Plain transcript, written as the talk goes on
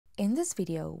In this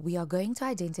video, we are going to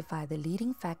identify the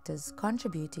leading factors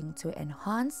contributing to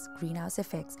enhanced greenhouse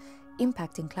effects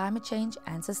impacting climate change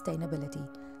and sustainability.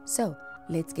 So,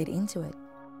 let's get into it.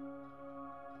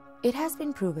 It has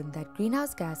been proven that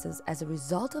greenhouse gases as a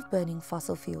result of burning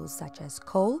fossil fuels such as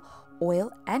coal,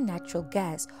 oil, and natural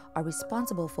gas are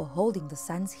responsible for holding the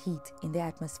sun's heat in the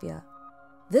atmosphere.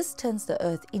 This turns the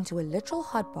Earth into a literal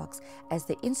hotbox as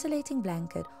the insulating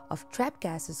blanket of trapped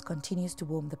gases continues to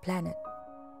warm the planet.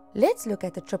 Let's look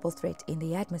at the triple threat in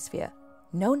the atmosphere,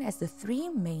 known as the three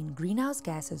main greenhouse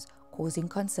gases causing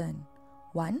concern.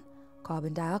 1.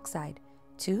 Carbon dioxide.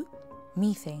 2.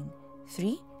 Methane.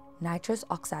 3. Nitrous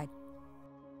oxide.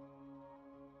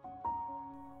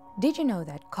 Did you know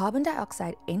that carbon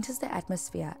dioxide enters the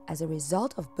atmosphere as a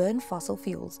result of burned fossil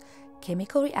fuels,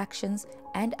 chemical reactions,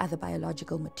 and other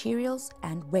biological materials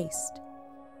and waste?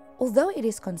 Although it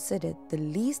is considered the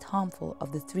least harmful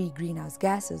of the three greenhouse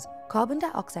gases, carbon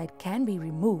dioxide can be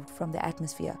removed from the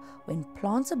atmosphere when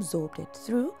plants absorb it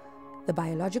through the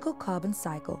biological carbon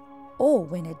cycle or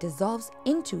when it dissolves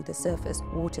into the surface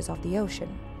waters of the ocean.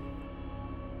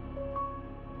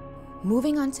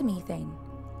 Moving on to methane.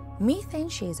 Methane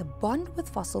shares a bond with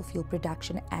fossil fuel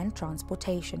production and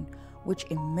transportation, which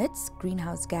emits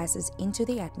greenhouse gases into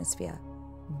the atmosphere.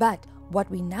 But what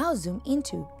we now zoom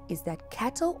into is that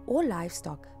cattle or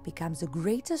livestock becomes a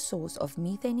greater source of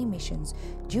methane emissions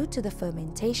due to the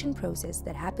fermentation process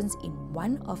that happens in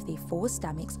one of their four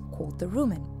stomachs called the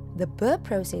rumen. The birth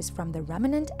process from the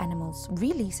ruminant animals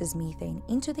releases methane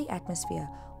into the atmosphere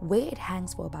where it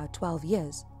hangs for about 12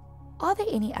 years. Are there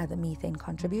any other methane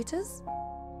contributors?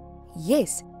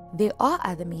 Yes, there are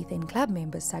other methane club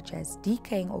members such as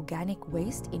decaying organic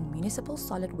waste in municipal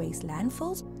solid waste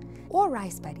landfills or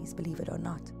rice paddies, believe it or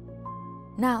not.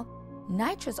 Now,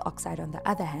 nitrous oxide, on the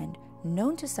other hand,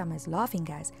 known to some as laughing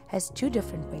gas, has two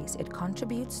different ways it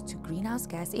contributes to greenhouse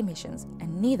gas emissions,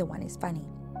 and neither one is funny.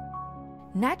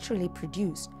 Naturally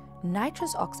produced,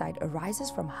 nitrous oxide arises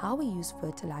from how we use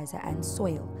fertilizer and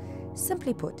soil.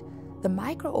 Simply put, the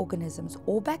microorganisms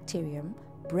or bacterium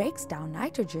breaks down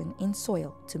nitrogen in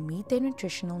soil to meet their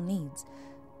nutritional needs.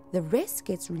 The rest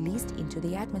gets released into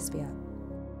the atmosphere.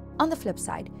 On the flip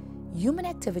side, human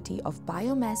activity of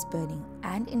biomass burning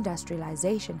and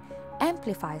industrialization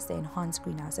amplifies the enhanced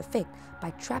greenhouse effect by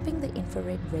trapping the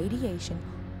infrared radiation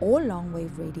or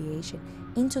long-wave radiation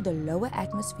into the lower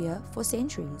atmosphere for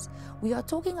centuries. We are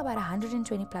talking about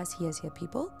 120 plus years here,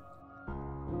 people.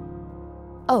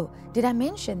 Oh, did I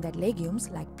mention that legumes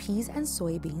like peas and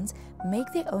soybeans make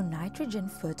their own nitrogen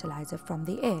fertilizer from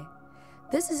the air?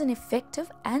 This is an effective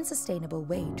and sustainable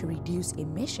way to reduce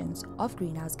emissions of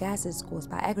greenhouse gases caused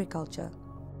by agriculture.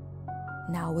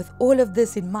 Now, with all of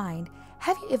this in mind,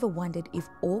 have you ever wondered if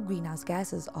all greenhouse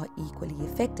gases are equally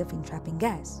effective in trapping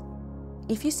gas?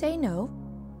 If you say no,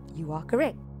 you are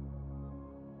correct.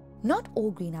 Not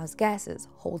all greenhouse gases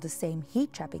hold the same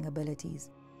heat-trapping abilities.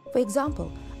 For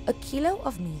example, a kilo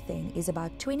of methane is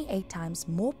about 28 times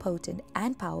more potent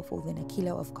and powerful than a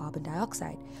kilo of carbon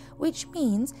dioxide, which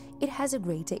means it has a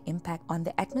greater impact on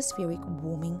the atmospheric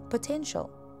warming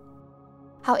potential.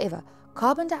 However,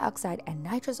 carbon dioxide and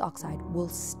nitrous oxide will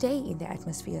stay in the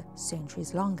atmosphere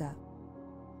centuries longer.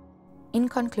 In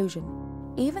conclusion,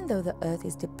 even though the Earth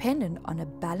is dependent on a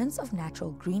balance of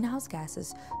natural greenhouse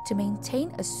gases to maintain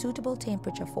a suitable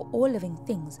temperature for all living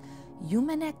things,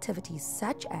 human activities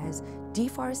such as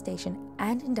deforestation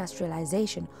and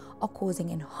industrialization are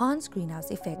causing enhanced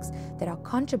greenhouse effects that are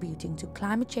contributing to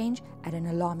climate change at an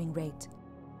alarming rate.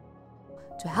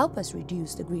 To help us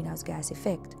reduce the greenhouse gas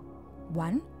effect: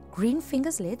 1. Green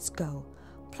fingers, let's go.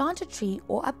 Plant a tree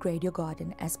or upgrade your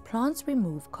garden as plants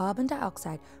remove carbon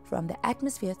dioxide from the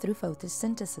atmosphere through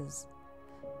photosynthesis.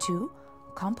 2.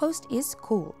 Compost is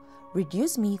cool.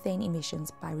 Reduce methane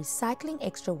emissions by recycling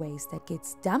extra waste that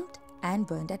gets dumped and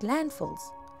burned at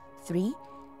landfills. 3.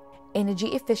 Energy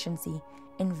efficiency.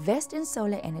 Invest in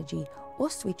solar energy or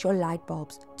switch your light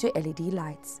bulbs to LED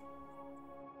lights.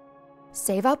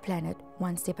 Save our planet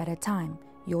one step at a time.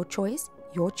 Your choice,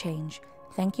 your change.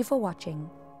 Thank you for watching.